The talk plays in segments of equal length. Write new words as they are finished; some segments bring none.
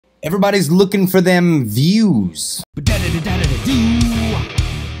Everybody's looking for them views.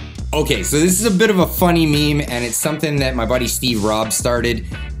 Okay, so this is a bit of a funny meme, and it's something that my buddy Steve Robb started.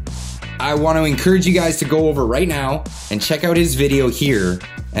 I want to encourage you guys to go over right now and check out his video here,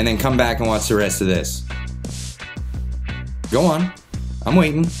 and then come back and watch the rest of this. Go on. I'm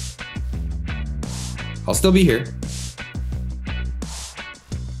waiting. I'll still be here.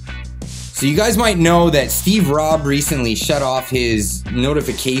 So you guys might know that Steve Robb recently shut off his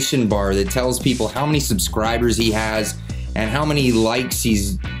notification bar that tells people how many subscribers he has and how many likes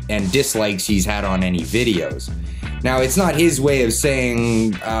and dislikes he's had on any videos. Now, it's not his way of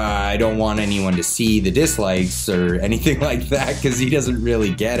saying, I don't want anyone to see the dislikes or anything like that, because he doesn't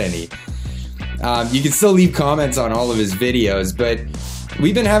really get any. You can still leave comments on all of his videos, but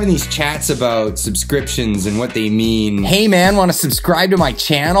we've been having these chats about subscriptions and what they mean. Hey man, want to subscribe to my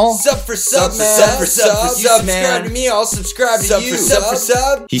channel? Sub for sub, man. Sub for sub. You subscribe to me, I'll subscribe to you. Sub for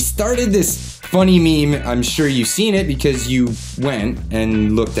sub. He started this funny meme. I'm sure you've seen it because you went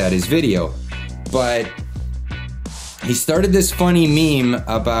and looked at his video. But he started this funny meme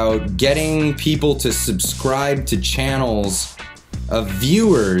about getting people to subscribe to channels of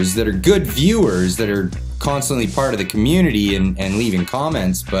viewers that are good viewers, that are constantly part of the community and leaving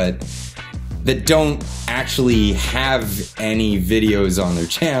comments, but that don't actually have any videos on their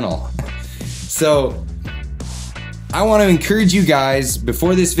channel. So I want to encourage you guys,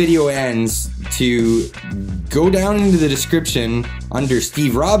 before this video ends, to go down into the description under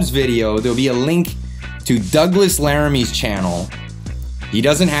Steve Robb's video. There'll be a link to Douglas Laramie's channel. He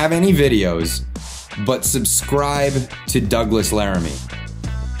doesn't have any videos, but subscribe to Douglas Laramie.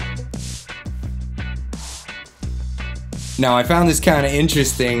 Now, I found this kind of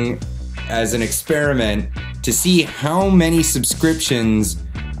interesting as an experiment to see how many subscriptions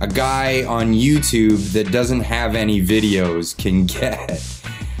a guy on YouTube that doesn't have any videos can get.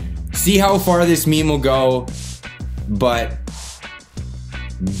 See how far this meme will go, but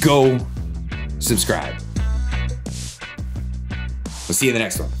go subscribe. We'll see you in the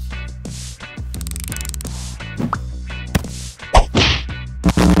next one.